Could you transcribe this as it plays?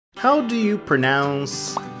How do you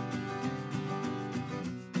pronounce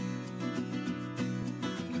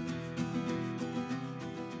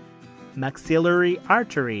maxillary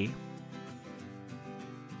artery?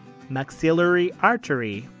 Maxillary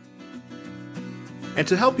artery. And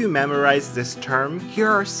to help you memorize this term, here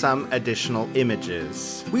are some additional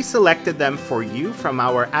images. We selected them for you from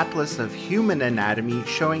our Atlas of Human Anatomy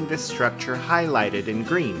showing this structure highlighted in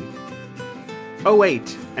green. Oh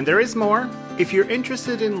wait, and there is more. If you're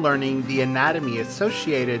interested in learning the anatomy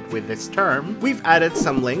associated with this term, we've added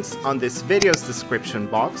some links on this video's description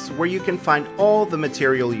box where you can find all the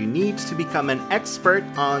material you need to become an expert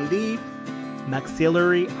on the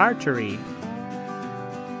maxillary artery.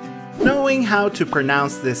 Knowing how to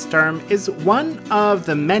pronounce this term is one of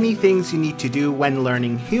the many things you need to do when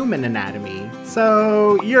learning human anatomy,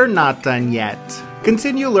 so you're not done yet.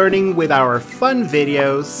 Continue learning with our fun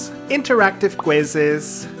videos, interactive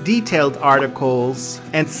quizzes, detailed articles,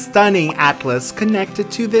 and stunning atlas connected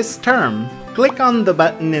to this term. Click on the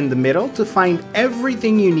button in the middle to find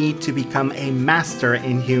everything you need to become a master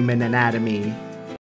in human anatomy.